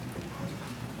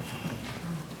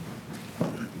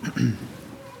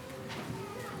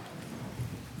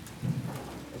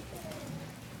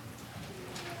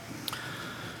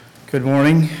Good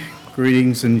morning.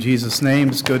 Greetings in Jesus' name.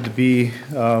 It's good to be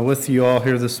with you all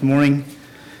here this morning.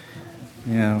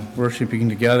 Worshiping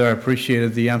together. I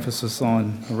appreciated the emphasis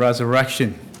on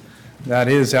resurrection. That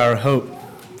is our hope,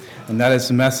 and that is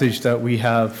the message that we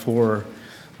have for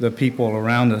the people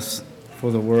around us, for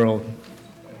the world.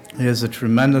 It is a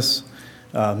tremendous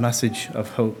message of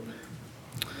hope.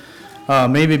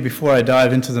 Maybe before I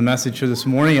dive into the message for this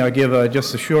morning, I'll give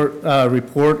just a short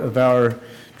report of our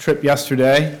trip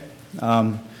yesterday.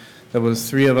 There was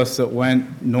three of us that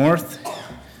went north,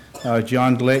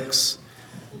 John Glicks,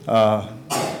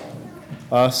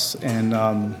 us, and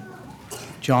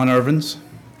John Irvins.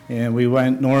 And we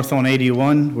went north on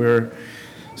 81. We're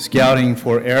scouting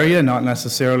for area, not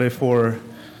necessarily for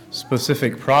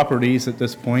specific properties at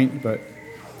this point, but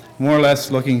more or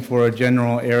less looking for a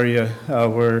general area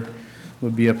where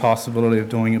would be a possibility of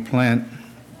doing a plant.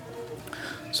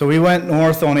 So we went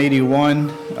north on 81,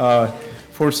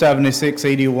 476,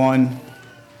 81,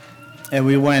 and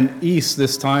we went east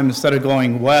this time. Instead of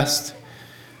going west,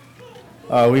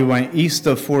 we went east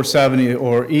of 470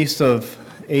 or east of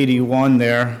 81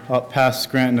 there, up past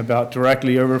Scranton, about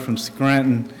directly over from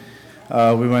Scranton.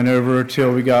 We went over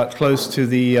till we got close to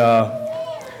the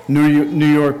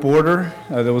New York border.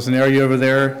 There was an area over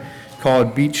there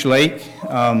called Beach Lake.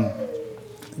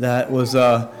 It was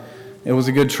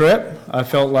a good trip. I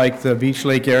felt like the Beach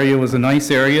Lake area was a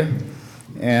nice area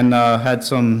and had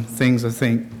some things, I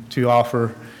think, to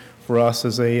offer for us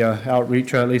as a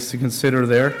outreach, or at least to consider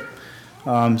there.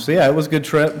 It was a good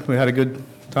trip. We had a good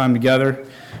time together.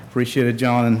 Appreciated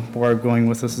John and Barb going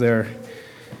with us there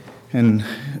and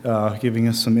giving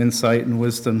us some insight and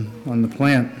wisdom on the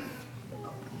plant.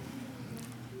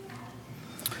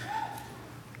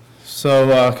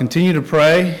 So continue to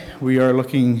pray. We are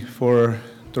looking for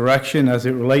direction as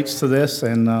it relates to this,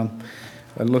 and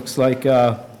it looks like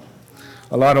a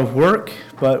lot of work,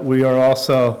 but we are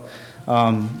also,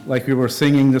 like we were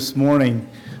singing this morning,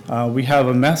 we have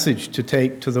a message to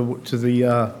take to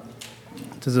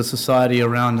the society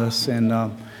around us, and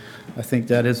I think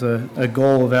that is a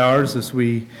goal of ours as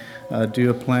we do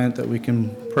a plant, that we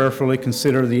can prayerfully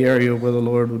consider the area where the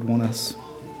Lord would want us.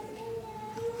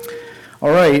 All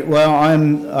right, well,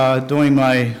 I'm doing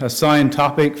my assigned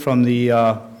topic from the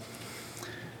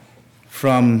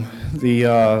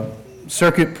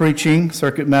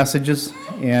circuit messages,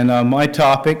 and my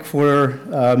topic for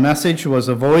message was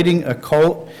avoiding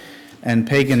occult and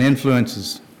pagan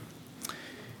influences.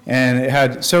 And it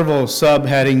had several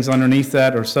subheadings underneath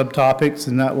that, or subtopics,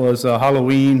 and that was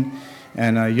Halloween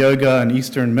and yoga and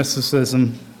Eastern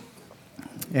mysticism.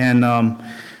 And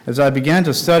as I began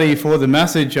to study for the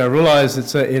message, I realized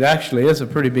it actually is a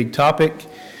pretty big topic,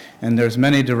 and there's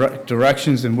many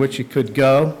directions in which it could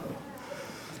go.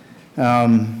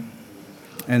 And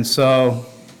so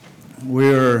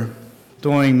we're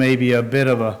doing maybe a bit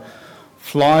of a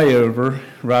flyover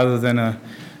rather than a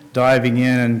diving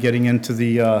in and getting into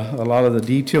a lot of the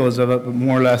details of it, but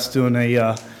more or less doing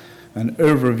an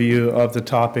overview of the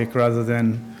topic rather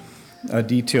than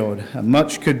detailed.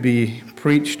 Much could be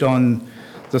preached on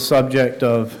the subject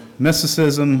of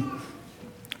mysticism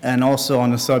and also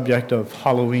on the subject of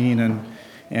Halloween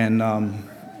and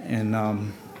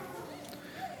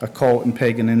occult and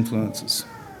pagan influences.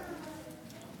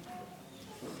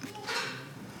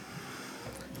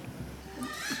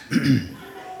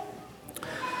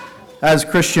 As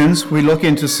Christians, we look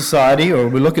into society, or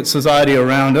we look at society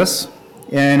around us,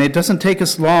 and it doesn't take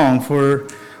us long for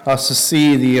us to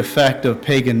see the effect of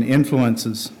pagan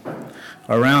influences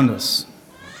around us.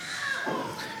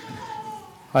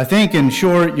 I think, in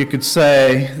short, you could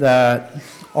say that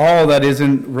all that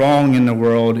isn't wrong in the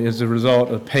world is a result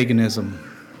of paganism.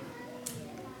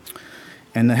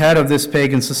 And the head of this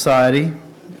pagan society,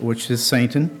 which is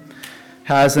Satan,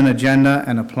 has an agenda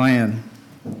and a plan.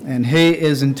 And he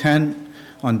is intent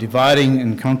on dividing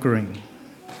and conquering.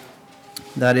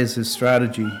 That is his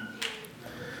strategy.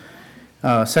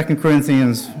 2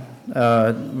 Corinthians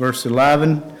 2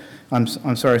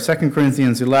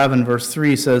 Corinthians 11, verse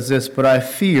 3 says this, "But I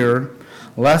fear,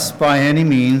 lest by any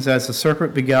means, as the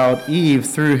serpent beguiled Eve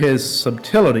through his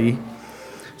subtlety,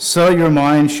 so your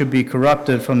mind should be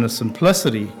corrupted from the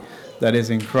simplicity that is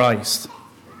in Christ."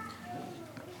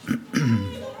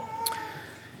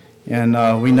 And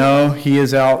we know he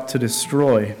is out to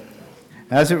destroy.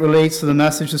 As it relates to the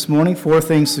message this morning, 4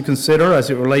 things to consider as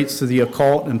it relates to the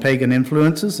occult and pagan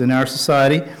influences in our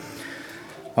society.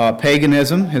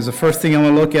 Paganism is the first thing I'm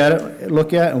going to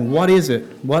look at. And what is it?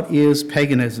 What is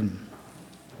paganism?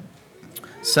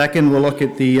 Second, we'll look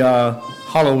at the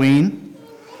Halloween.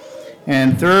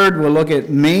 And third, we'll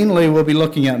be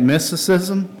looking at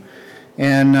mysticism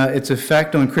and its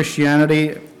effect on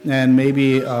Christianity, and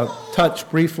maybe touch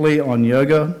briefly on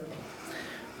yoga.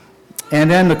 And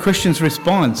then the Christian's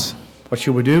response. What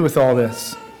should we do with all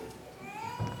this?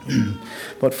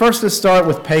 But first, let's start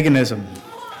with paganism.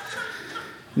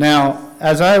 Now,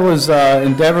 as I was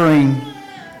endeavoring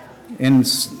in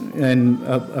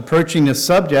approaching this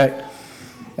subject,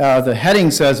 the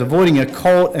heading says, avoiding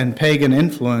occult and pagan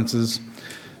influences.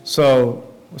 So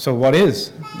what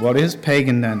is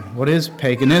pagan then? What is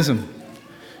paganism?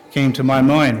 Came to my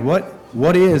mind.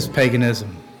 What is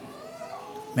paganism?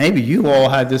 Maybe you all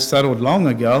had this settled long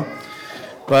ago,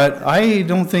 but I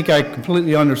don't think I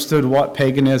completely understood what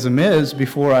paganism is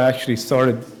before I actually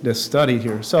started this study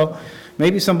here. So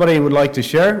maybe somebody would like to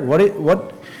share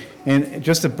in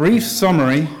just a brief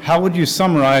summary, how would you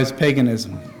summarize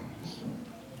paganism?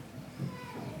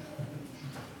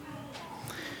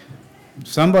 If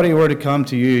somebody were to come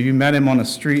to you, you met him on the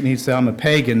street and he'd say, I'm a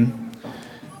pagan,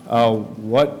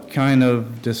 what kind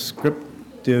of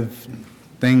descriptive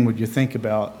thing would you think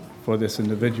about for this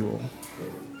individual?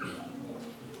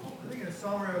 I think in a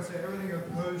summary I would say everything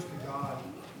opposed to God.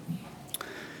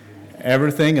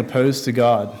 Everything opposed to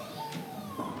God.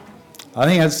 I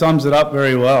think that sums it up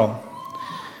very well.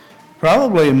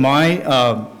 Probably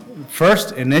my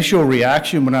first initial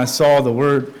reaction when I saw the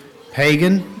word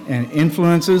pagan and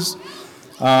influences,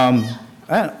 I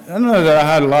don't know that I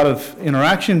had a lot of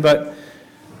interaction, but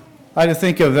I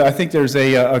think there's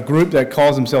a group that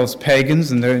calls themselves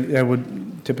pagans, and they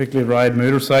would typically ride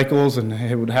motorcycles, and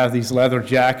they would have these leather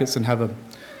jackets and have a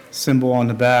symbol on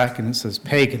the back, and it says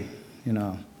pagan,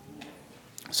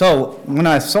 So when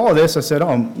I saw this, I said,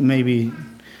 oh, maybe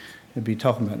it'd be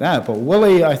talking about that. But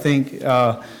Willie, I think,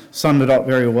 summed it up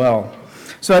very well.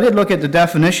 So I did look at the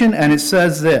definition, and it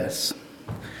says this.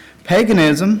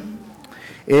 Paganism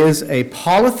is a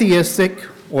polytheistic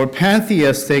or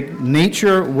pantheistic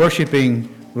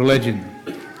nature-worshiping religion.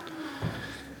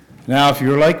 Now, if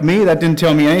you're like me, that didn't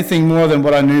tell me anything more than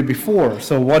what I knew before.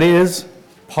 So what is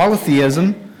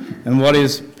polytheism and what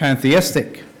is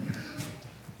pantheistic?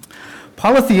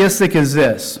 Polytheistic is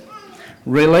this: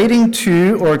 relating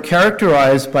to or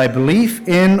characterized by belief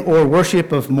in or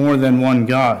worship of more than one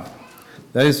God.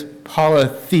 That is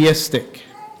polytheistic.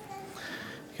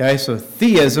 Okay, so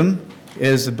theism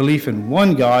is the belief in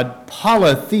one God.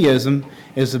 Polytheism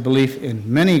is the belief in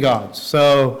many gods.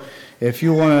 So if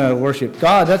you want to worship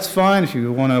God, that's fine. If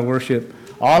you want to worship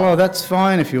Allah, that's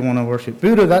fine. If you want to worship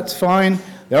Buddha, that's fine.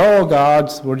 They're all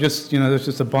gods. We're just, there's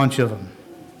just a bunch of them.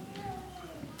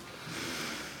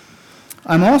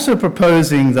 I'm also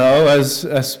proposing, though, as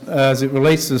it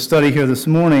relates to the study here this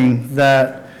morning,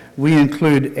 that we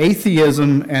include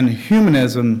atheism and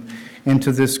humanism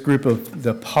into this group of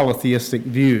the polytheistic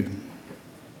view.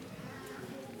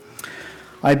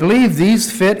 I believe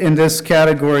these fit in this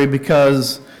category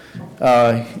because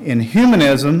in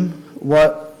humanism,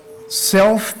 what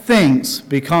self thinks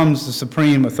becomes the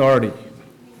supreme authority.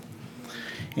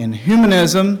 In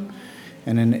humanism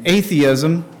and in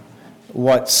atheism,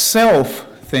 what self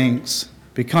thinks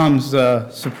becomes the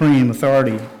supreme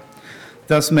authority,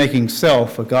 thus making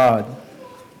self a god.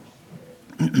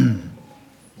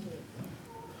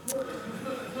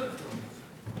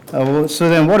 So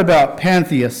then what about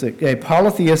pantheistic, a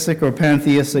polytheistic or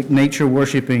pantheistic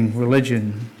nature-worshiping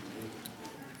religion?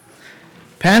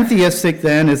 Pantheistic,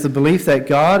 then, is the belief that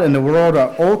God and the world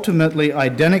are ultimately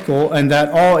identical and that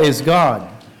all is God.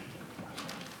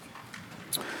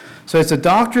 So it's a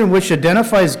doctrine which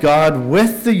identifies God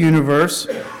with the universe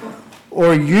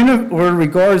or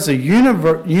regards the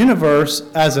universe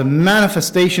as a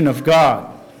manifestation of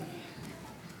God.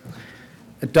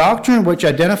 A doctrine which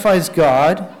identifies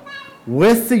God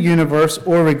with the universe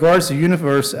or regards the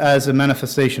universe as a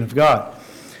manifestation of God.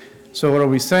 So what are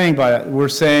we saying by that? We're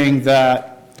saying that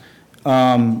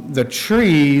the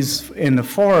trees in the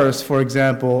forest, for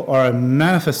example, are a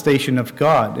manifestation of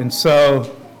God. And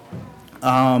so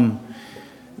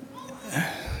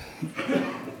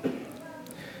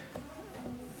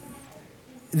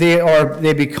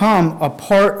they become a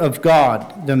part of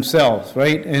God themselves,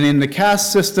 right? And in the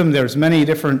caste system, there's many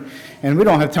different, and we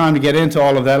don't have time to get into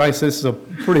all of that. Like, this is a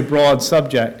pretty broad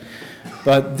subject.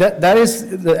 But that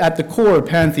is, at the core of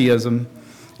pantheism,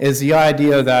 is the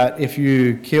idea that if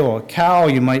you kill a cow,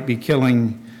 you might be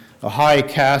killing a high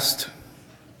caste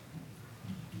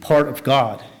part of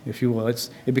God, if you will. It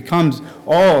becomes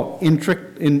all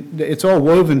it's all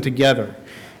woven together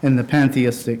in the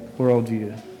pantheistic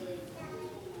worldview.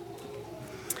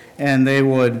 And they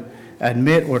would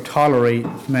admit or tolerate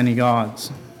many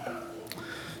gods.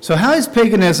 So how is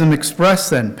paganism expressed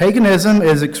then? Paganism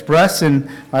is expressed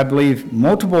in, I believe,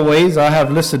 multiple ways. I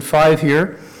have listed 5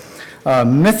 here.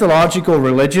 Mythological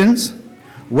religions,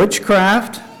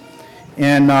 witchcraft,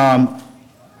 and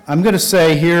I'm going to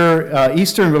say here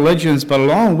Eastern religions, but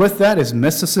along with that is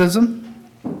mysticism.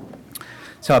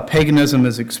 That's how paganism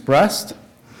is expressed.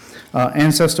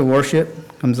 Ancestor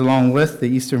worship comes along with the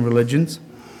Eastern religions.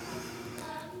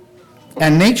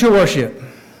 And nature worship.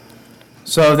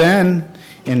 So then,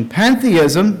 in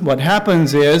pantheism, what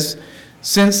happens is,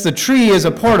 since the tree is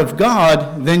a part of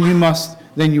God, then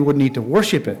you would need to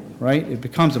worship it, right? It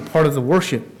becomes a part of the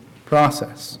worship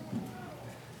process.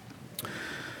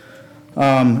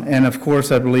 And of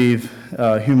course, I believe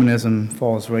humanism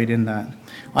falls right in that.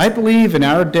 I believe in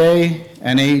our day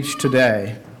and age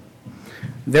today,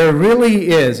 there really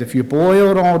is, if you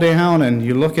boil it all down and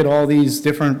you look at all these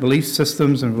different belief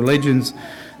systems and religions,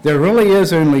 there really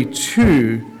is only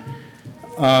 2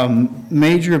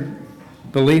 major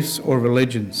beliefs or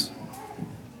religions.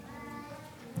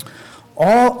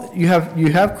 You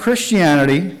have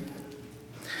Christianity,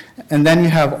 and then you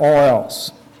have all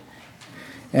else.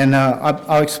 And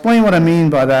I'll explain what I mean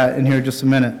by that in here in just a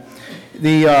minute.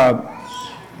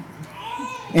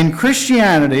 In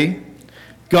Christianity,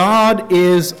 God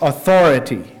is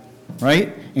authority,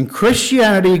 right? In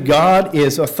Christianity, God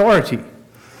is authority.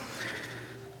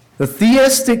 The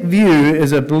theistic view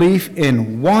is a belief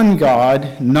in one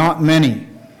God, not many.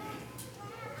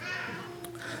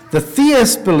 The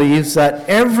theist believes that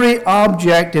every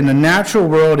object in the natural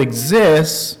world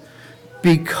exists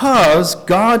because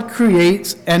God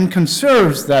creates and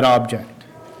conserves that object.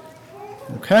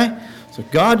 Okay? So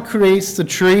God creates the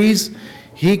trees.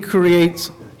 He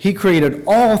created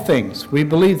all things. We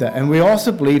believe that. And we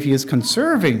also believe He is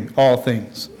conserving all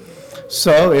things.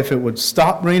 So if it would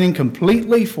stop raining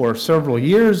completely for several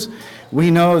years, we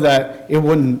know that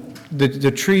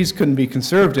the trees couldn't be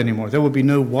conserved anymore. There would be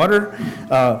no water.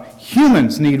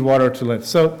 Humans need water to live.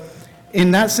 So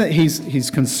in that sense,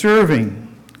 he's conserving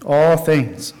all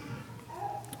things.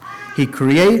 He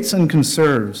creates and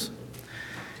conserves.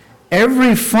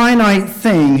 Every finite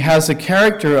thing has a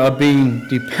character of being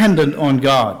dependent on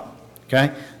God.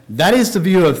 Okay? That is the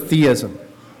view of theism.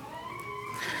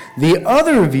 The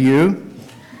other view,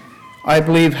 I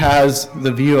believe, has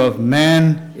the view of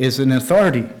man is an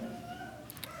authority.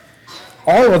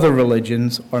 All other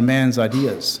religions are man's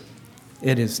ideas.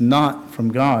 It is not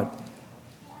from God.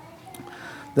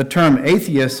 The term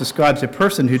atheist describes a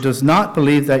person who does not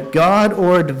believe that God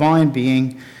or a divine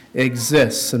being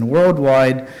exists. And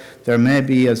worldwide, there may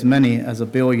be as many as 1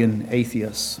 billion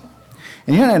atheists.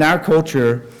 And yet in our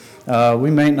culture, we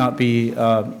may not be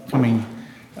coming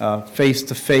face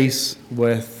to face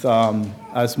with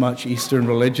as much Eastern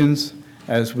religions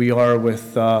as we are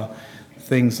with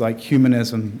things like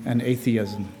humanism and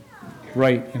atheism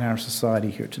right in our society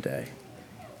here today.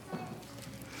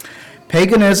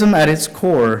 Paganism at its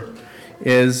core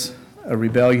is a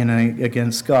rebellion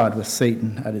against God with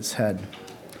Satan at its head.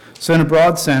 So in a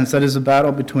broad sense, that is a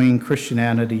battle between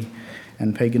Christianity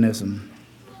and paganism.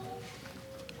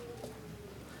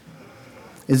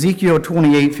 Ezekiel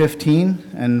 28:15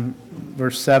 and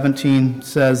verse 17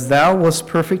 says, "Thou wast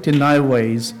perfect in thy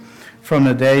ways from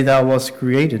the day thou wast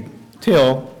created,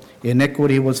 till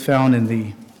iniquity was found in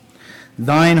thee.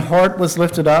 Thine heart was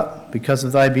lifted up because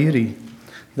of thy beauty.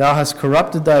 Thou hast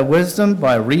corrupted thy wisdom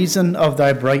by reason of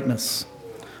thy brightness.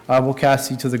 I will cast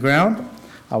thee to the ground.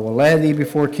 I will lay thee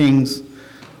before kings,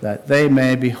 that they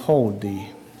may behold thee."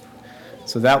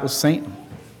 So that was Satan.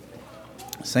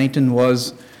 Satan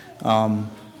was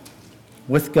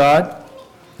with God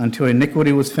until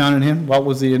iniquity was found in him. What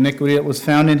was the iniquity that was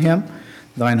found in him?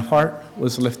 Thine heart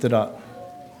was lifted up.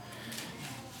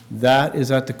 That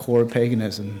is at the core of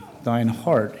paganism. Thine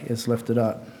heart is lifted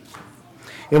up.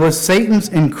 It was Satan's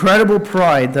incredible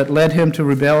pride that led him to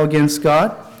rebel against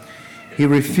God. He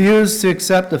refused to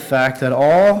accept the fact that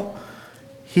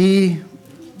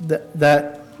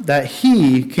that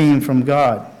he came from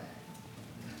God.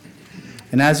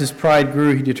 And as his pride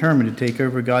grew, he determined to take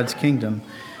over God's kingdom.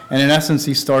 And in essence,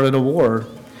 he started a war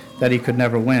that he could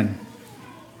never win.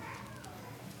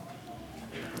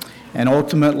 And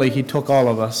ultimately, he took all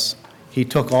of us. He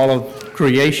took all of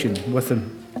creation with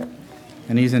him.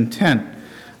 And he's intent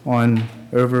on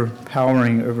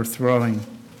overpowering, overthrowing.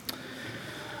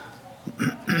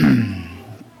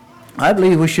 I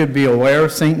believe we should be aware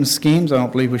of Satan's schemes. I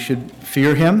don't believe we should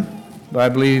fear him. But I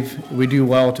believe we do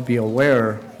well to be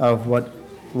aware of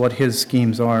what his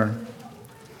schemes are.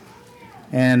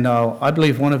 And I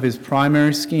believe one of his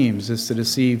primary schemes is to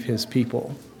deceive his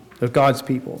people, God's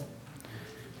people.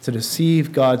 to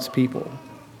deceive God's people.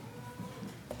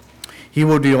 He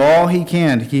will do all he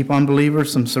can to keep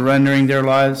unbelievers from surrendering their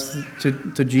lives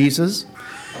to Jesus,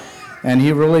 and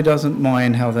he really doesn't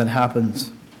mind how that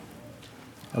happens.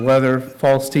 Whether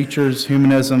false teachers,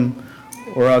 humanism,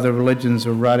 or other religions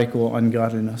or radical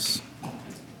ungodliness.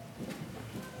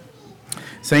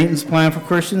 Satan's plan for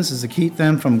Christians is to keep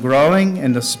them from growing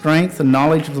in the strength and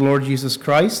knowledge of the Lord Jesus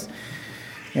Christ,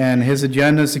 and his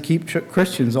agenda is to keep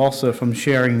Christians also from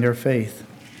sharing their faith.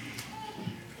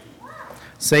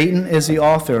 Satan is the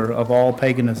author of all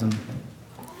paganism.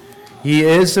 He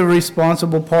is the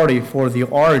responsible party for the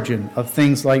origin of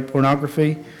things like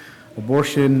pornography,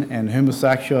 abortion, and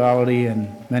homosexuality, and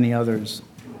many others.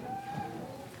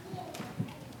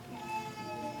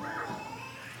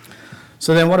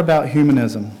 So then what about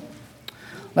humanism?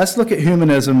 Let's look at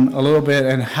humanism a little bit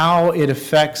and how it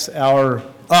affects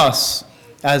us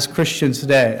as Christians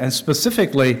today, and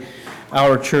specifically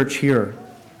our church here.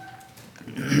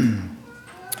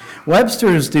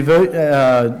 Webster's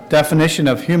definition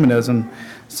of humanism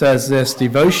says this: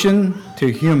 devotion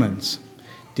to humans.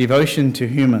 Devotion to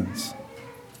humans.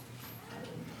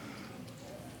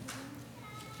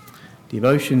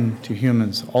 Devotion to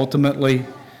humans. Ultimately,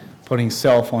 putting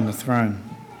self on the throne.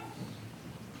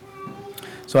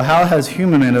 So how has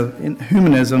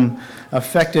humanism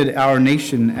affected our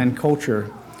nation and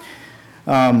culture?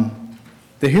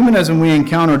 The humanism we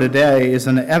encounter today is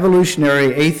an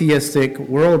evolutionary atheistic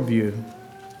worldview.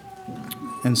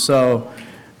 And so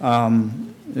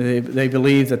they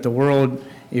believe that the world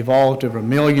evolved over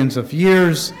millions of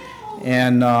years,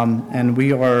 and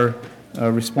we are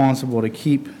responsible to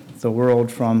keep the world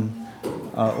from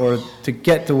or to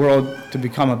get the world to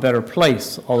become a better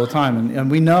place all the time.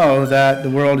 And we know that the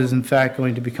world is in fact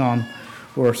going to become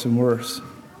worse and worse.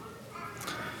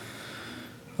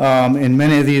 In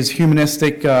many of these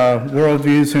humanistic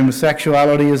worldviews,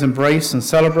 homosexuality is embraced and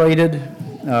celebrated.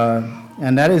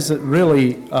 And that is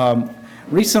really,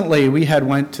 recently we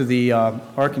went to the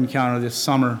Ark Encounter this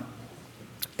summer.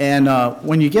 And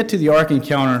when you get to the Ark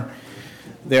Encounter,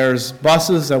 there's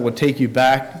buses that will take you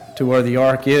back to where the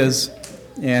Ark is.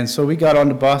 And so we got on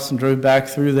the bus and drove back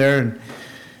through there, and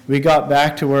we got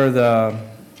back to where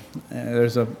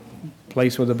there's a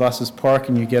place where the buses park,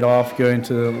 and you get off, go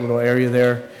into the little area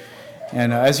there.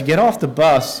 And as you get off the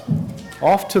bus,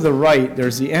 off to the right,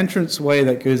 there's the entranceway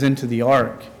that goes into the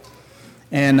Ark.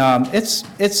 And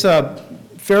it's a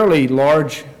fairly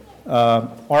large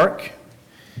Ark,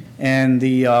 and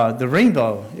the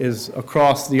rainbow is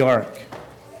across the Ark.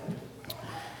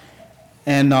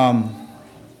 And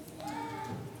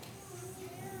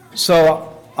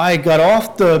so I got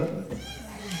off the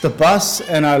bus,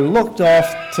 and I looked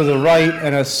off to the right,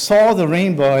 and I saw the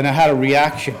rainbow, and I had a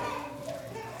reaction.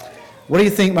 What do you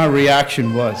think my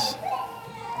reaction was?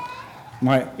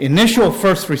 My initial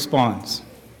first response.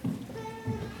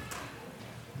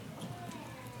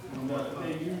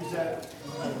 They use that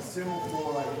as a symbol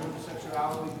for like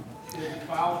homosexuality. They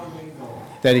defiled the rainbow.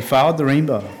 That he followed the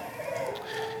rainbow.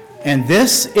 And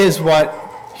this is what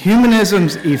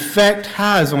humanism's effect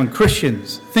has on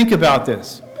Christians. Think about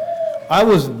this. I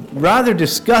was rather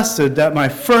disgusted that my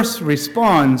first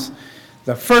response,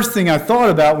 the first thing I thought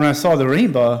about when I saw the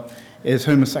rainbow, is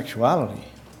homosexuality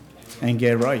and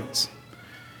gay rights.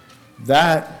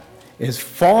 That is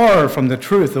far from the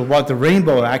truth of what the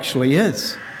rainbow actually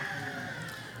is.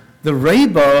 The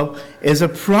rainbow is a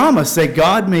promise that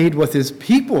God made with his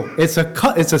people. It's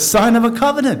a sign of a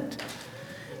covenant.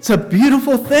 It's a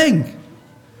beautiful thing.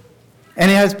 And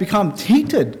it has become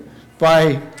tainted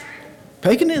by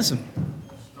paganism.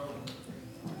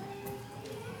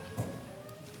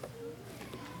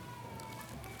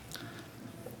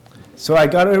 So I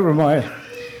got over my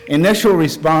initial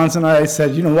response, and I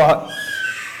said, you know what?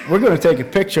 We're going to take a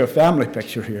picture, a family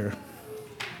picture here.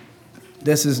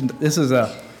 This is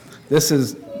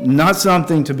not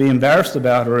something to be embarrassed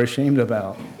about or ashamed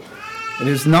about. It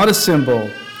is not a symbol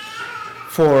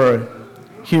for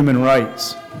human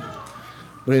rights,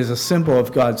 but it is a symbol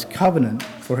of God's covenant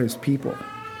for his people.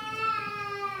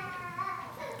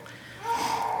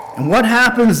 And what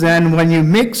happens then when you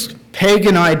mix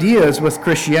pagan ideas with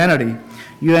Christianity?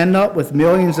 You end up with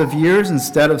millions of years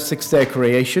instead of six-day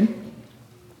creation.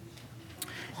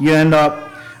 You end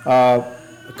up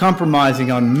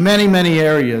compromising on many, many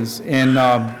areas in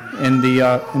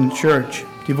the church.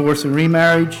 Divorce and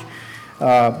remarriage,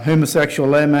 homosexual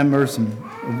lay members, and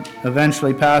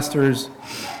eventually pastors.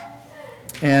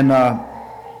 And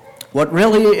what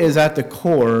really is at the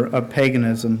core of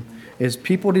paganism is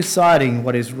people deciding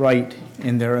what is right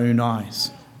in their own eyes.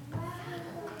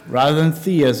 Rather than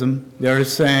theism, they're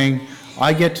saying,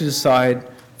 I get to decide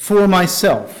for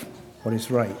myself what is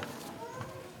right.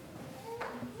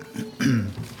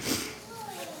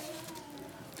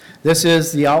 This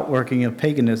is the outworking of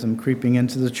paganism creeping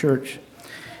into the church.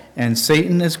 And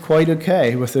Satan is quite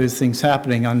okay with those things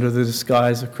happening under the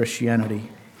disguise of Christianity.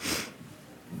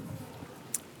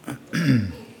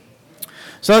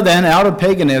 So then, out of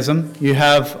paganism, you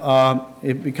have,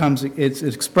 it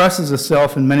expresses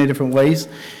itself in many different ways.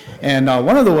 And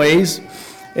one of the ways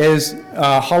is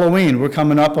Halloween. We're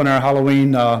coming up on our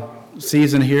Halloween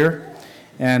season here.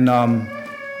 And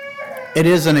it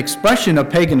is an expression of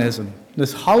paganism.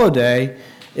 This holiday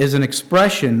is an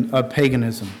expression of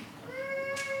paganism.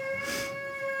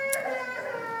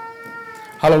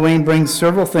 Halloween brings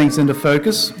several things into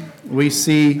focus. We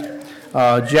see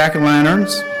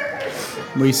jack-o'-lanterns.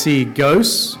 We see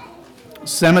ghosts,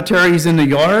 cemeteries in the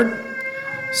yard,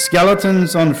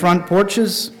 skeletons on front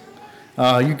porches.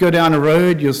 You go down the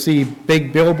road, you'll see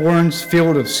big billboards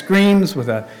filled with screens with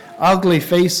an ugly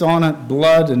face on it,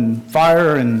 blood and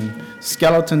fire and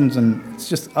skeletons, and it's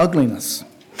just ugliness.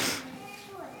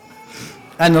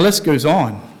 And the list goes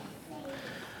on.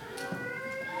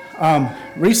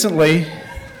 Recently,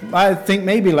 I think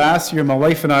maybe last year, my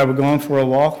wife and I were going for a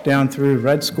walk down through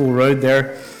Red School Road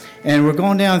there, and we're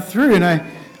going down through, and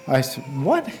I said,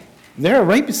 what? There,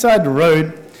 right beside the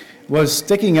road, was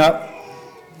sticking up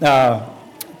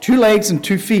 2 legs and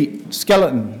 2 feet,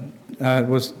 skeleton. It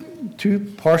was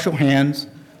 2 partial hands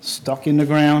stuck in the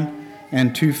ground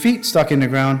and 2 feet stuck in the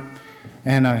ground.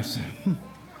 And I said,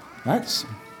 that's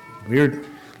weird.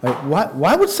 Like,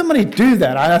 why would somebody do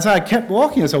that? As I kept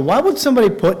walking, I said, why would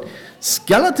somebody put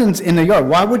skeletons in the yard?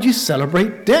 Why would you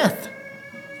celebrate death?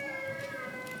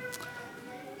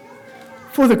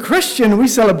 For the Christian, we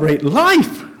celebrate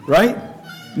life, right?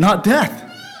 Not death.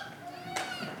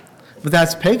 But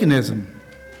that's paganism.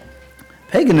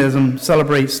 Paganism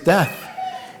celebrates death.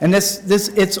 And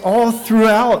it's all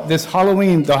throughout the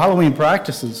Halloween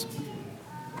practices.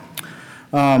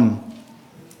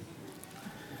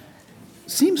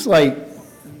 Seems like,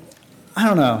 I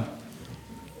don't know,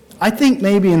 I think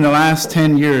maybe in the last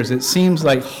 10 years, it seems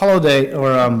like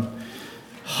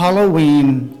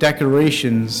Halloween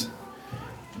decorations,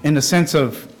 in the sense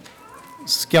of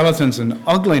skeletons and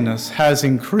ugliness, has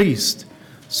increased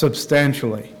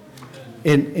substantially.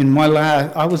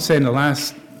 I would say in the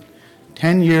last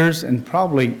 10 years, and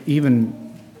probably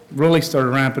even really started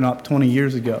ramping up 20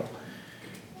 years ago.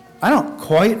 I don't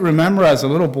quite remember as a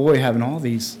little boy having all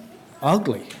these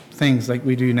ugly things like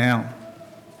we do now.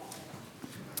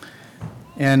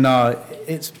 And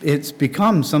it's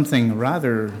become something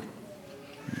rather,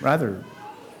 I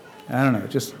don't know,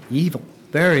 just evil,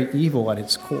 very evil at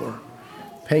its core,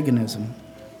 paganism.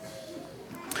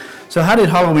 So how did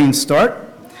Halloween start?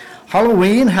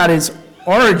 Halloween had its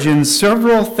origins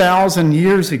several thousand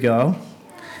years ago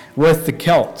with the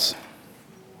Celts.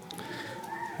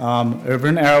 Over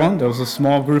in Ireland, there was a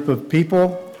small group of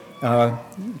people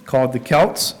called the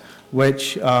Celts,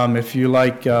 which, if you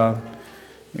like,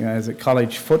 is it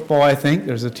college football, I think,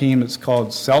 there's a team that's called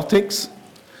Celtics.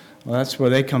 Well, that's where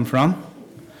they come from.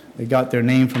 They got their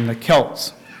name from the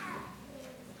Celts.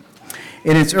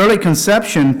 In its early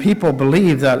conception, people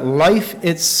believed that life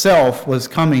itself was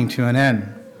coming to an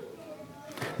end,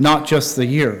 not just the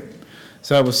year.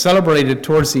 So it was celebrated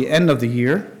towards the end of the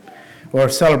year, or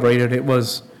celebrated. It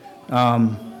was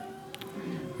not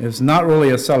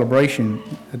really a celebration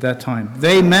at that time.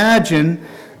 They imagined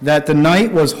that the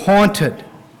night was haunted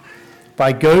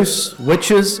by ghosts,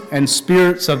 witches, and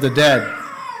spirits of the dead.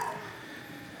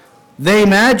 They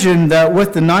imagined that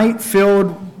with the night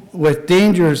filled with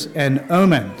dangers and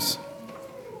omens.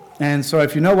 And so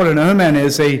if you know what an omen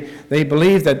is, they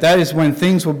believe that is when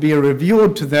things will be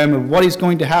revealed to them of what is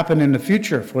going to happen in the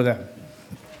future for them.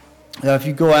 If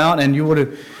you go out and you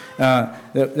would have,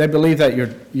 they believe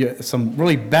that some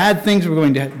really bad things were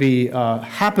going to be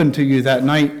happen to you that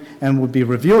night and would be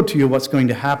revealed to you what's going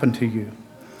to happen to you.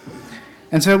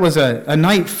 And so it was a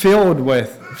night filled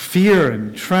with fear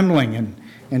and trembling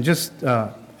and just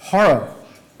horror.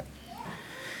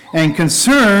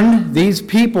 And these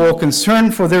people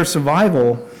concerned for their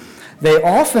survival, they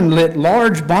often lit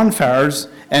large bonfires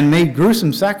and made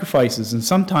gruesome sacrifices, and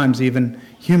sometimes even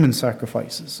human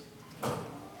sacrifices.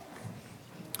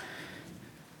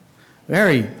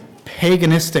 Very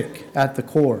paganistic at the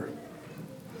core.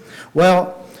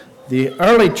 Well, the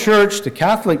early church, the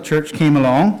Catholic Church, came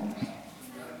along,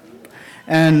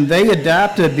 and they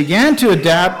began to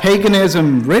adapt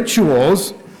paganism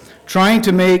rituals, trying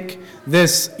to make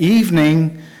this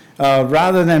evening,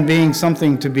 rather than being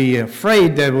something to be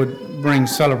afraid, they would bring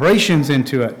celebrations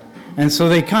into it. And so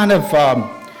they kind of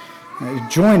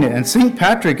join it. And St.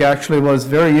 Patrick actually was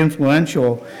very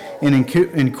influential in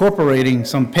incorporating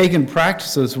some pagan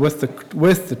practices with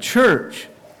the church.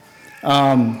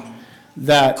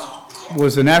 That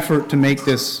was an effort to make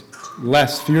this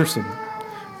less fearsome.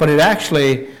 But it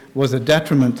actually was a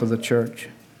detriment to the church.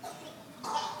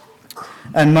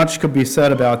 And much could be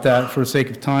said about that. For the sake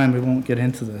of time, we won't get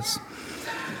into this.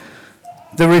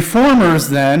 The Reformers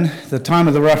then, the time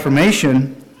of the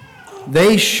Reformation,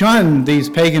 they shunned these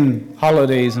pagan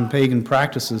holidays and pagan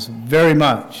practices very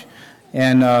much,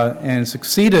 and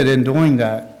succeeded in doing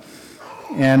that.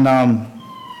 And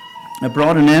it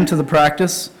brought an end to the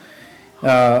practice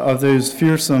of those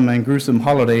fearsome and gruesome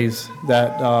holidays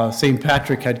that St.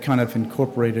 Patrick had kind of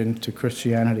incorporated into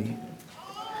Christianity.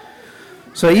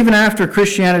 So even after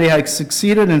Christianity had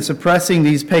succeeded in suppressing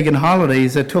these pagan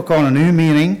holidays, it took on a new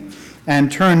meaning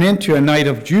and turned into a night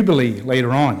of jubilee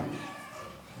later on.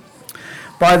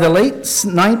 By the late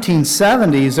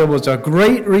 1970s, there was a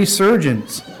great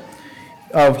resurgence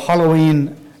of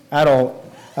Halloween adult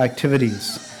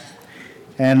activities.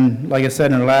 And like I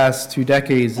said, in the last 2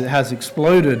 decades, it has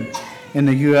exploded in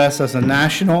the U.S. as a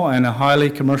national and a highly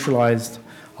commercialized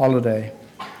holiday.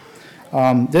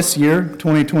 This year,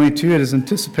 2022, it is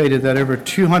anticipated that over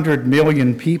 200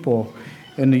 million people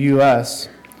in the U.S.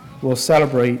 will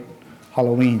celebrate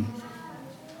Halloween.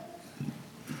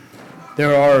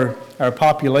 Our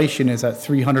population is at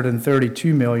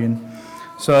 332 million.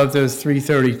 So of those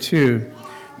 332,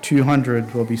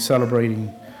 200 will be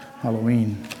celebrating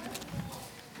Halloween.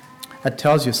 That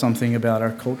tells you something about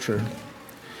our culture.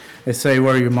 They say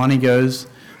where your money goes,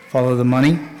 follow the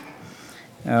money.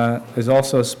 It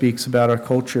also speaks about our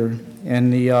culture. In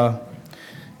the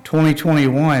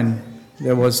 2021,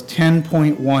 there was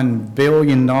 $10.1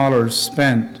 billion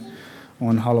spent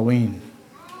on Halloween.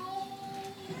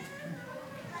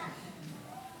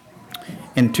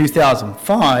 In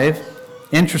 2005,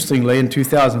 interestingly, in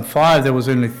 2005, there was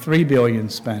only $3 billion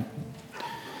spent.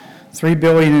 $3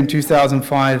 billion in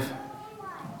 2005,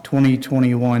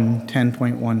 2021,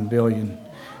 $10.1 billion.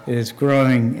 It is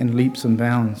growing in leaps and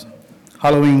bounds.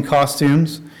 Halloween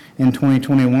costumes in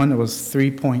 2021, it was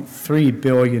 $3.3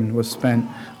 billion was spent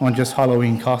on just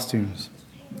Halloween costumes,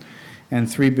 and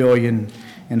 $3 billion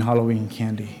in Halloween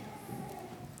candy.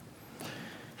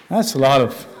 That's a lot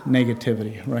of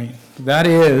negativity, right? That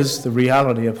is the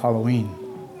reality of Halloween.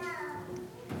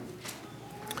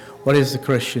 What is the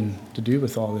Christian to do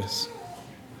with all this?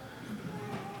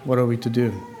 What are we to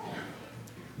do?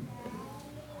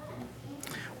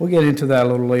 We'll get into that a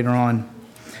little later on.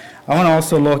 I want to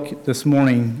also look this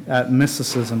morning at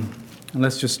mysticism. And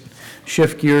let's just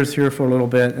shift gears here for a little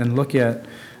bit and look at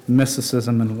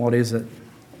mysticism and what is it.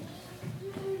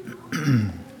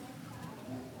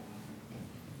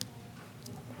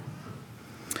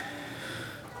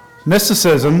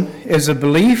 Mysticism is a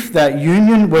belief that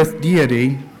union with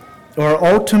deity or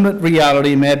ultimate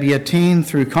reality may be attained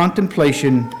through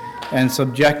contemplation and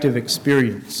subjective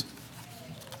experience.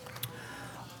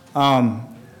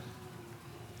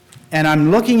 And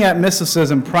I'm looking at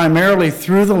mysticism primarily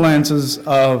through the lenses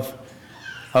of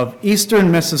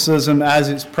Eastern mysticism as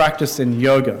it's practiced in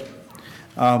yoga.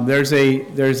 There's an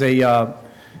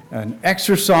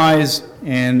exercise,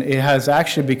 and it has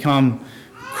actually become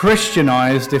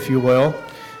Christianized, if you will,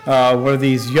 where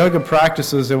these yoga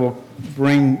practices, it will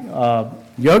bring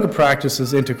yoga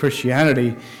practices into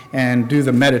Christianity and do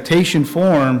the meditation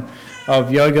form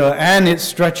of yoga and its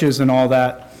stretches and all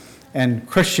that and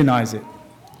Christianize it.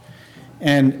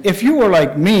 And if you were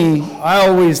like me, I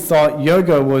always thought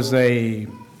yoga was like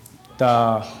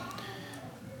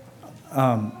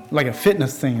a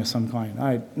fitness thing of some kind.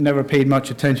 I never paid much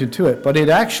attention to it, but it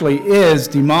actually is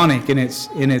demonic in its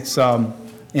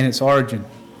origin.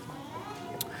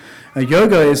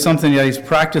 Yoga is something that is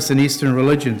practiced in Eastern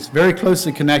religions, very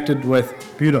closely connected with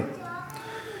Buddha.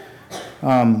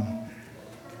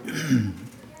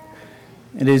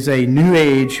 It is a New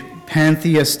Age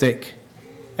pantheistic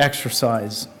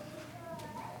exercise.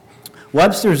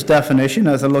 Webster's definition,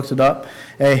 as I looked it up,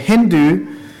 a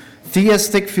Hindu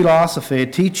theistic philosophy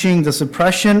teaching the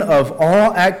suppression of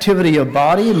all activity of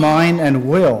body, mind, and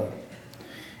will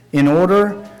in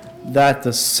order that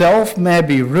the self may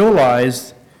be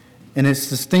realized in its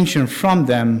distinction from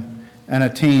them and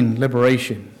attain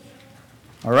liberation.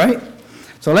 All right?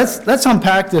 So let's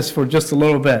unpack this for just a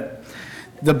little bit.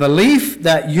 The belief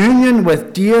that union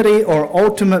with deity or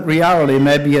ultimate reality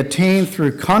may be attained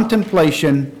through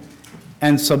contemplation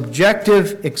and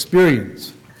subjective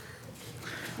experience.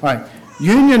 All right,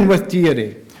 union with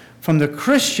deity. From the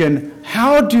Christian,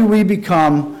 how do we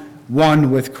become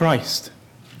one with Christ?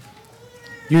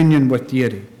 Union with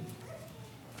deity.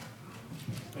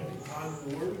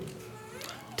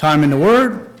 Time in the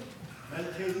Word.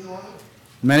 Meditating on it.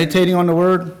 Meditating on the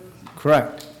Word.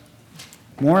 Correct.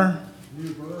 More?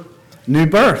 New birth. New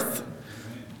birth.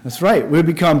 That's right. We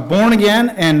become born again,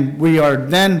 and we are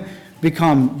then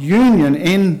become union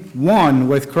in one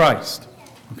with Christ.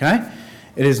 Okay?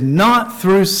 It is not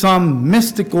through some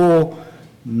mystical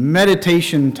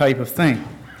meditation type of thing.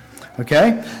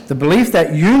 Okay? The belief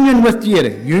that union with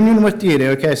deity,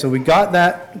 okay, so we got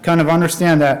that, kind of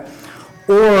understand that,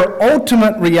 or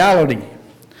ultimate reality.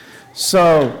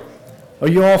 So, are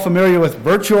you all familiar with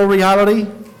virtual reality?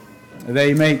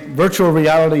 They make virtual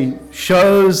reality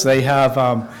shows. They have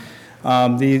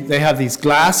they have these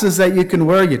glasses that you can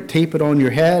wear. You tape it on your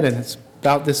head, and it's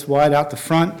about this wide out the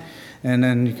front. And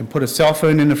then you can put a cell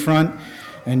phone in the front,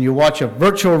 and you watch a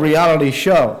virtual reality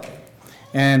show.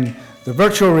 And the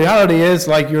virtual reality is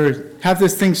like you have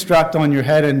this thing strapped on your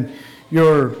head, and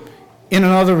you're in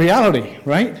another reality,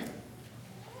 right?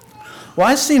 Well,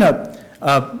 I've seen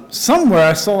somewhere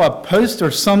I saw a post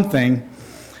or something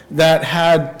that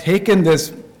had taken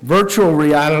this virtual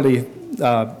reality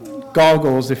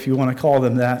goggles, if you want to call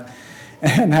them that,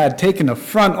 and had taken the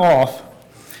front off,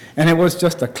 and it was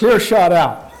just a clear shot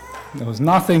out. There was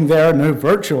nothing there, no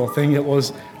virtual thing. It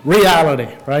was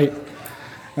reality, right?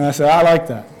 And I said, I like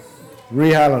that.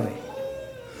 Reality.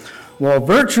 Well,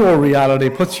 virtual reality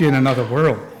puts you in another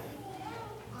world.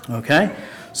 Okay?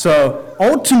 So,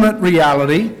 ultimate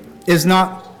reality is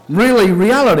not really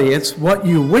reality. It's what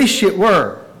you wish it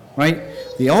were, right?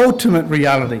 The ultimate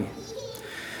reality.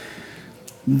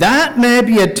 That may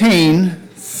be attained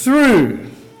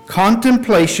through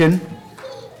contemplation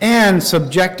and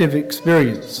subjective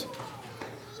experience.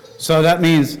 So that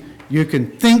means you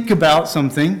can think about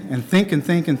something and think and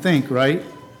think and think, right?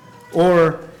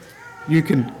 Or you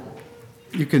can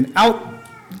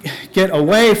get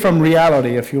away from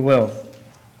reality, if you will,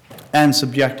 and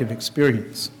subjective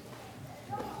experience.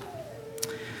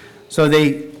 So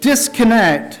they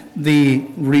disconnect the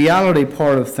reality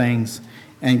part of things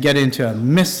and get into a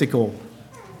mystical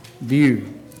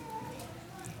view.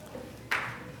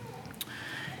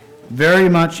 Very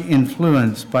much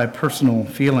influenced by personal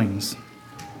feelings.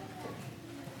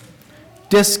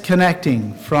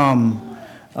 Disconnecting from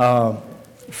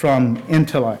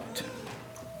intellect.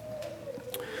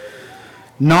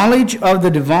 Knowledge of the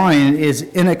divine is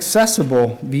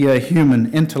inaccessible via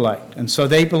human intellect. And so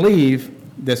they believe,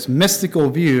 this mystical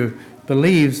view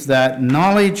believes that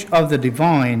knowledge of the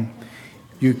divine,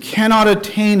 you cannot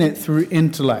attain it through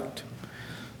intellect.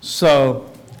 So,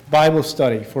 Bible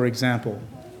study, for example.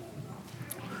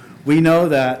 We know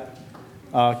that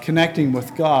connecting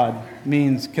with God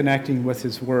means connecting with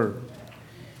His Word.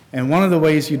 And one of the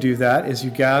ways you do that is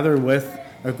you gather with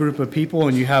a group of people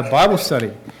and you have Bible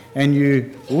study. And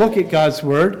you look at God's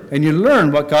Word and you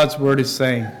learn what God's Word is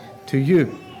saying to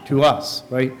you, to us,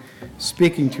 right?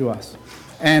 Speaking to us.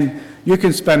 And you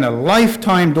can spend a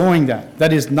lifetime doing that.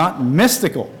 That is not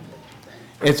mystical.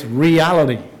 It's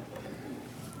reality.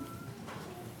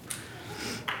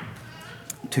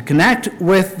 To connect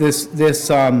with this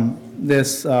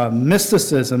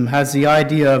mysticism has the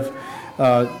idea of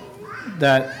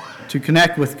that to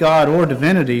connect with God or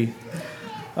divinity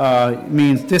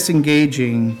means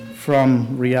disengaging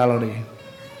from reality.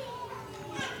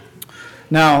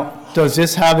 Now, does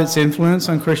this have its influence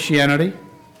on Christianity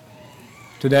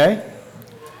today?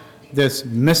 This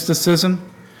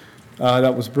mysticism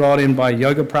that was brought in by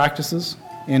yoga practices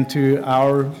into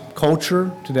our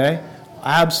culture today?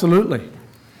 Absolutely.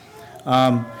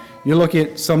 You look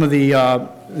at some of the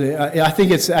I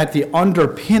think it's at the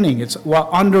underpinning. It's what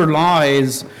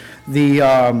underlies the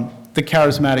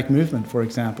charismatic movement, for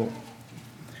example.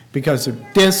 Because they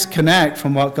disconnect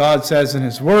from what God says in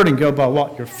His Word and go by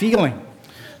what you're feeling.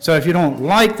 So if you don't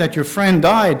like that your friend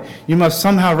died, you must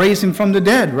somehow raise him from the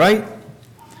dead, right?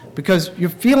 Because your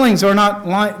feelings are not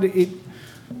like it,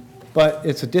 but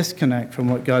it's a disconnect from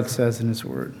what God says in His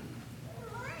Word.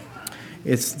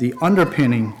 It's the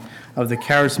underpinning of the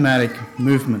charismatic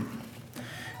movement.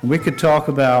 And we could talk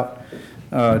about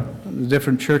the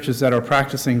different churches that are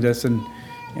practicing this. And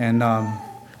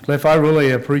Cliff, I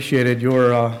really appreciated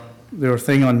your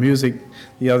thing on music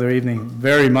the other evening,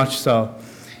 very much so.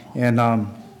 And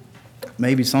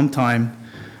maybe sometime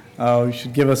you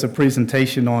should give us a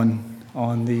presentation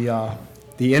on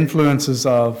the influences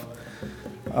of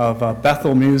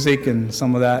Bethel music and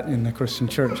some of that in the Christian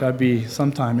church. I'd be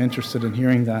sometime interested in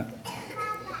hearing that.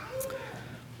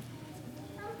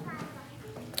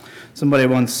 Somebody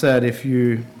once said,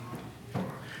 I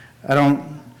don't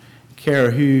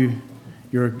care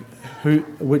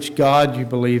which God you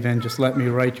believe in, just let me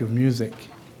write your music.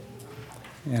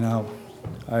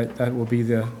 That will be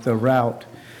the route.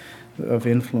 of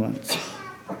influence.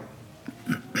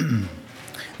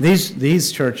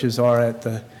 These churches are at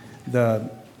the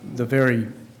very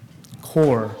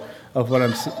core of what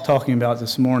I'm talking about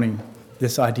this morning,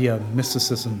 this idea of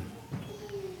mysticism.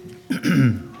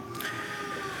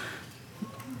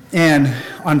 And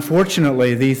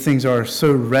unfortunately, these things are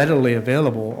so readily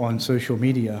available on social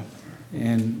media,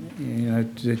 and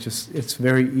it's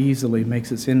very easily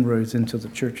makes its inroads into the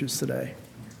churches today.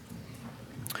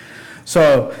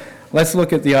 So let's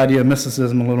look at the idea of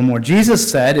mysticism a little more.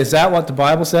 Jesus said, is that what the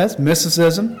Bible says?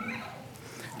 Mysticism?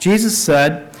 Jesus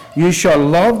said, "You shall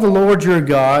love the Lord your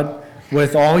God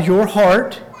with all your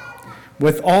heart,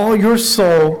 with all your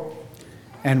soul,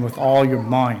 and with all your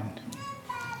mind."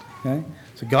 Okay?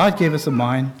 So God gave us a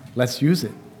mind. Let's use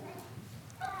it.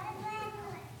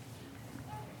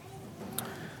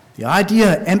 The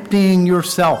idea of emptying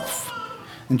yourself,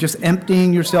 and just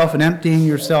emptying yourself and emptying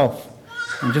yourself,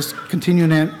 and just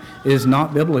continuing it, is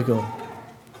not biblical.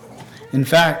 In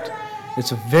fact,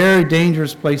 it's a very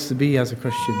dangerous place to be as a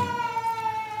Christian.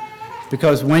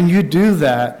 Because when you do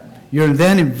that, you're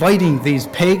then inviting these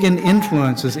pagan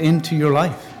influences into your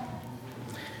life.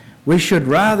 We should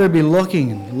rather be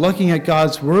looking at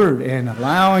God's Word and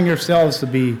allowing ourselves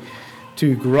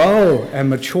to grow and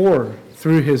mature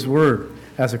through His Word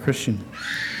as a Christian.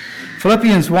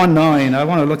 Philippians 1:9, I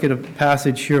want to look at a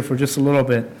passage here for just a little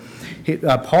bit.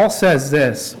 Paul says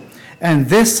this, "And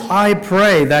this I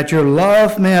pray, that your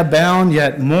love may abound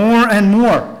yet more and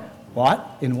more."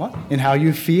 What? In what? In how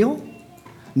you feel?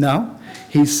 No.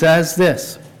 He says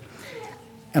this,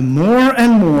 "And more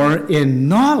in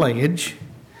knowledge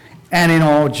and in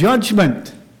all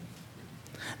judgment,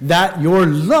 that your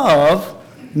love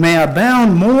may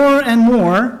abound more and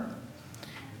more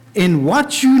in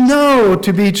what you know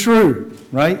to be true,"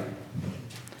 right?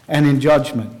 "And in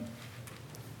judgment."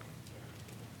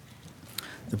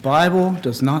 The Bible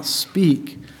does not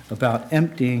speak about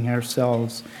emptying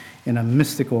ourselves in a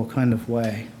mystical kind of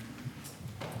way.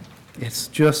 It's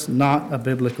just not a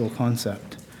biblical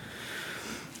concept.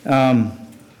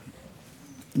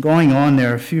 Going on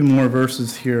there, a few more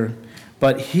verses here.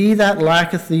 "But he that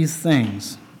lacketh these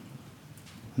things,"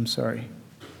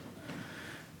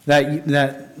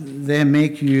 that they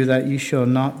make you that you shall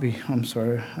not be, I'm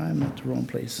at the wrong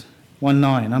place.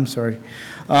 1:9,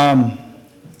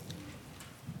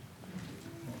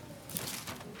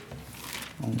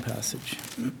 wrong passage.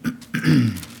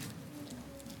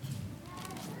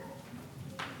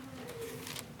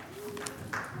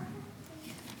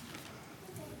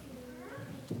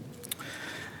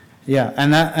 Yeah,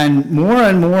 and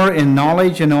more in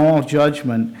knowledge and all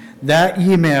judgment, that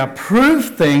ye may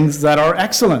approve things that are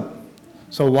excellent.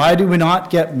 So why do we not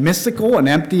get mystical and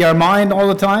empty our mind all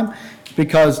the time?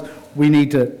 Because we need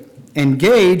to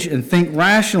engage and think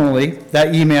rationally,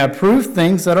 that ye may approve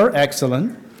things that are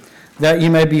excellent, that ye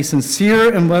may be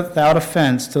sincere and without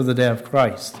offense till the day of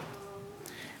Christ,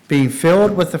 being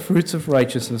filled with the fruits of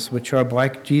righteousness, which are by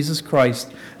Jesus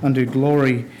Christ unto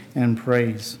glory and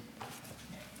praise.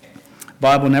 The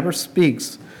Bible never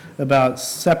speaks about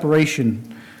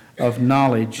separation of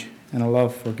knowledge and a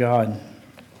love for God.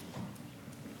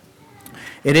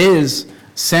 It is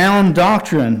sound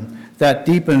doctrine that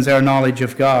deepens our knowledge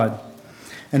of God.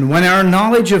 And when our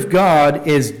knowledge of God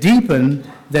is deepened,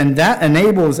 then that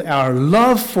enables our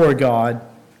love for God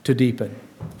to deepen.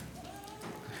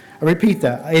 I repeat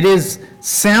that. It is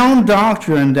sound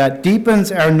doctrine that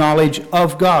deepens our knowledge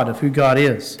of God, of who God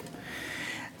is.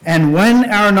 And when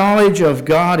our knowledge of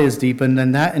God is deepened,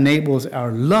 then that enables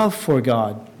our love for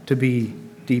God to be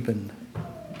deepened,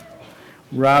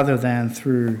 rather than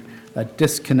through a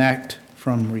disconnect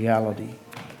from reality.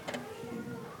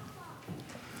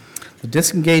 The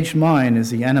disengaged mind is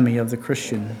the enemy of the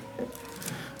Christian,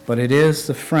 but it is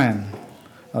the friend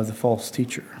of the false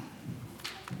teacher.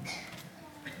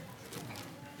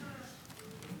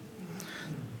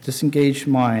 Disengaged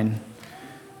mind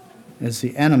is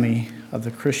the enemy of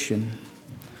the Christian,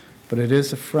 but it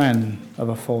is a friend of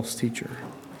a false teacher.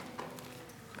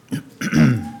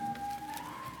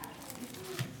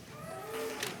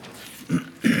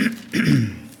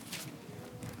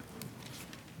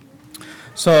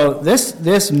 So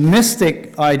this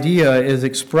mystic idea is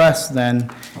expressed then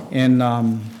in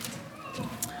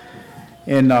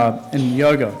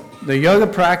yoga. The yoga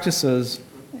practices,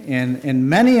 in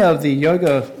many of the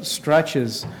yoga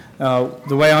stretches,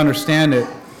 the way I understand it,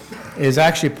 is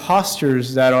actually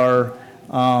postures that are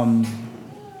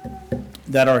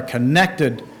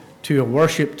connected to a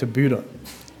worship to Buddha.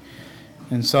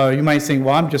 And so you might think,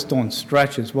 well, I'm just doing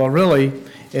stretches. Well, really,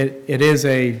 it is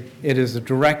a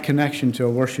direct connection to a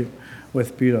worship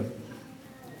with Buddha.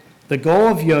 The goal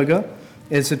of yoga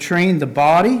is to train the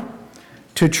body,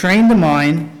 to train the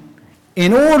mind,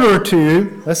 in order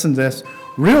to, listen to this,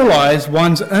 realize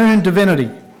one's own divinity.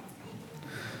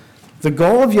 The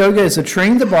goal of yoga is to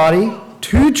train the body,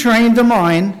 to train the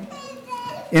mind,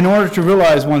 in order to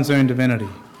realize one's own divinity.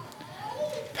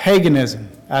 Paganism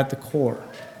at the core.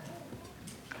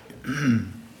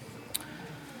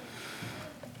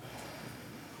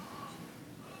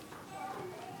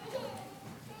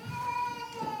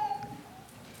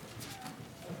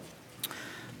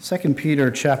 2 Peter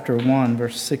chapter 1,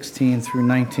 verse 16 through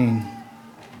 19.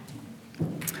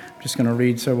 I'm just going to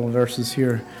read several verses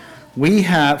here. We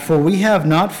have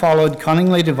not followed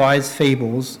cunningly devised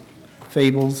fables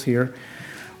here,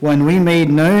 when we made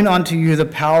known unto you the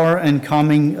power and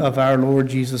coming of our Lord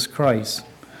Jesus Christ,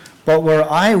 but were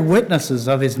eyewitnesses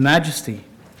of his majesty.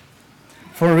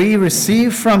 For we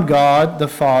received from God the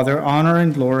Father honor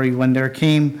and glory when there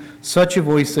came such a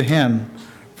voice to him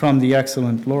from the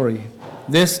excellent glory.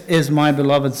 This is my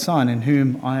beloved Son, in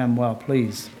whom I am well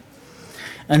pleased.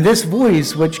 And this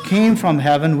voice which came from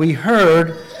heaven we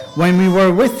heard when we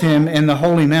were with him in the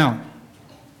holy mount.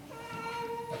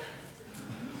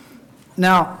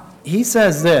 Now, he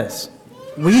says this,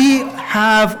 we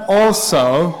have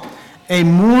also a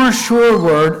more sure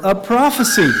word of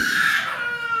prophecy,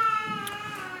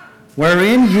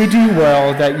 wherein ye do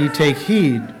well that ye take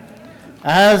heed,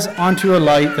 as unto a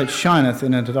light that shineth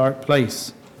in a dark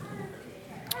place.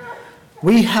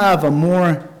 We have a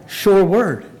more sure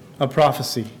word of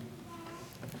prophecy.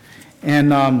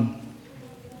 And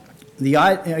the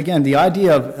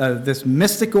idea of this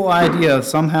mystical idea of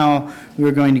somehow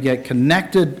we're going to get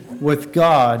connected with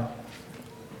God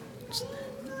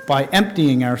by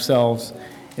emptying ourselves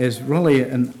is really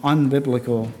an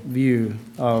unbiblical view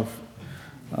of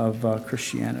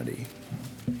Christianity.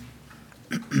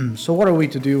 So what are we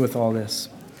to do with all this?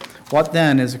 What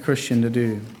then is a Christian to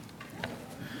do?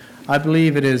 I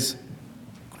believe it is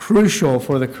crucial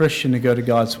for the Christian to go to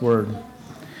God's Word,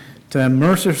 to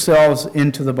immerse ourselves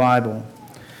into the Bible.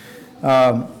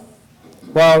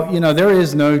 There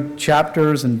is no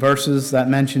chapters and verses that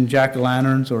mention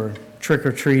jack-o'-lanterns or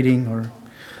trick-or-treating or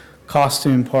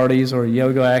costume parties or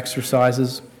yoga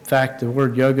exercises. In fact, the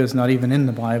word yoga is not even in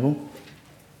the Bible.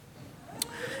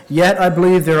 Yet I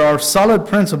believe there are solid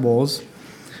principles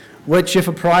which, if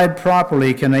applied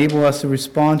properly, can enable us to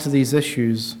respond to these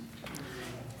issues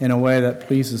in a way that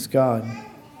pleases God,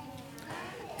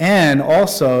 and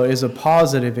also is a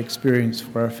positive experience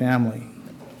for our family.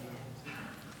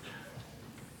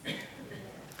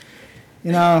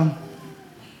 You know,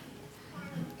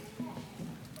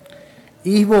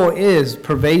 evil is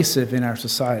pervasive in our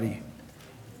society.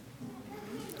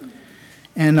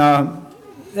 And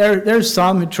there's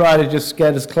some who try to just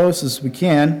get as close as we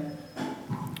can,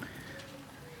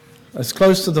 as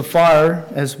close to the fire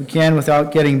as we can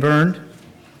without getting burned.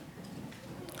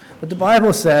 But the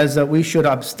Bible says that we should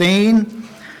abstain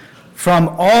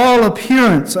from all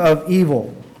appearance of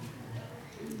evil.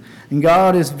 And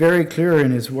God is very clear in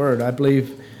his word. I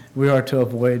believe we are to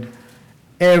avoid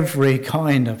every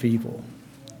kind of evil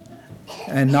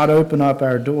and not open up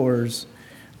our doors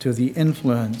to the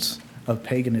influence of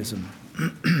paganism.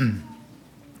 And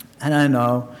I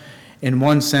know, in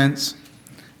one sense,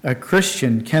 a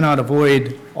Christian cannot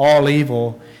avoid all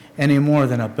evil any more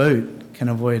than a boat can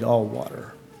avoid all water.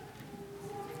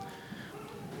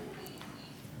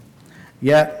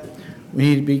 Yet, we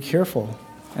need to be careful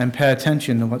and pay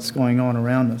attention to what's going on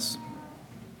around us.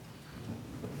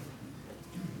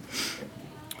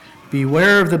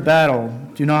 Beware of the battle.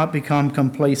 Do not become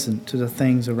complacent to the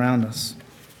things around us.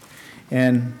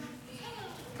 And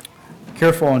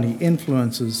careful on the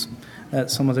influences that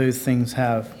some of those things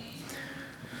have.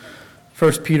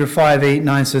 1 Peter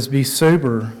 5:8-9 says, be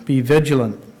sober, be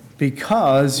vigilant,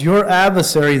 because your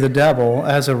adversary the devil,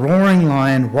 as a roaring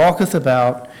lion, walketh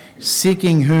about,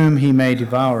 seeking whom he may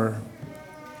devour.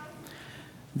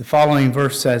 The following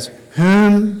verse says,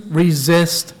 whom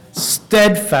resist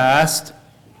steadfast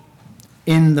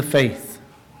in the faith,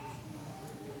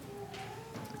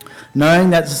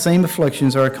 knowing that the same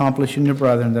afflictions are accomplished in your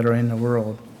brethren that are in the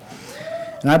world.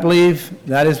 And I believe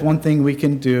that is one thing we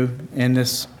can do in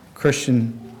this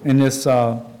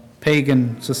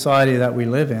pagan society that we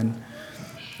live in.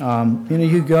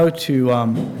 You go to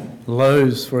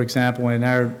Lowe's, for example, in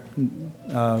our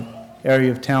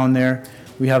area of town there,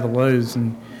 we have a Lowe's,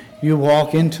 and you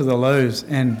walk into the Lowe's,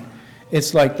 and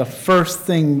it's like the first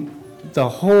thing, the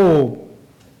whole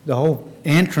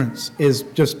entrance is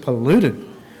just polluted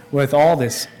with all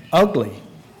this ugly,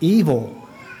 evil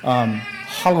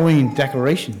Halloween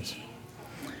decorations.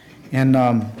 And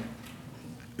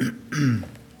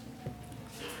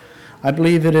I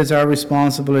believe it is our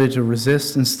responsibility to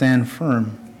resist and stand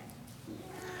firm.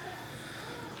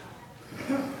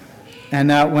 And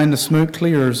that when the smoke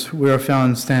clears, we are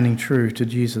found standing true to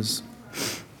Jesus.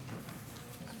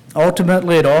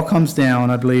 Ultimately, it all comes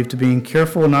down, I believe, to being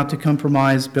careful not to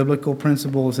compromise biblical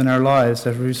principles in our lives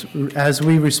as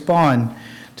we respond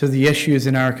to the issues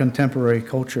in our contemporary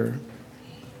culture.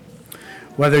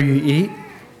 Whether you eat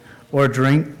or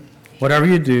drink, whatever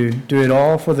you do, do it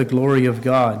all for the glory of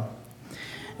God.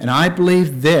 And I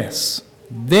believe this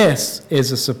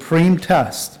is a supreme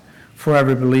test for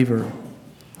every believer.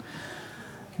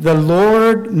 The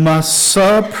Lord must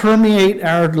so permeate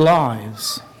our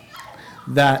lives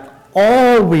that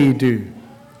all we do,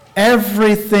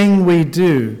 everything we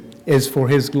do, is for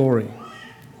His glory.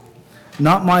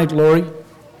 Not my glory,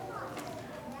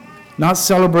 not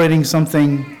celebrating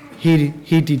something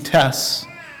He detests,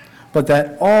 but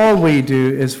that all we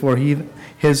do is for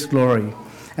His glory.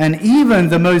 And even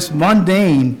the most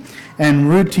mundane and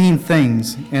routine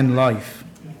things in life.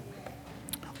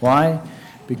 Why?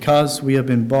 Because we have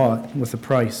been bought with a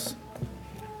price.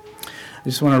 I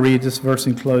just want to read this verse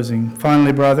in closing.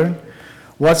 Finally, brethren,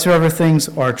 whatsoever things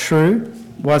are true,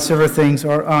 whatsoever things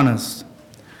are honest,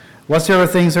 whatsoever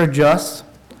things are just,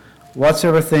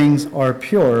 whatsoever things are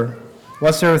pure,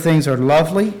 whatsoever things are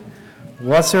lovely,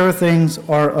 whatsoever things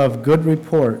are of good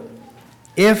report,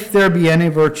 if there be any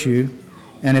virtue,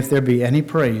 and if there be any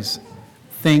praise,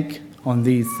 think on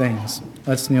these things.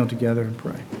 Let's kneel together and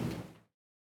pray.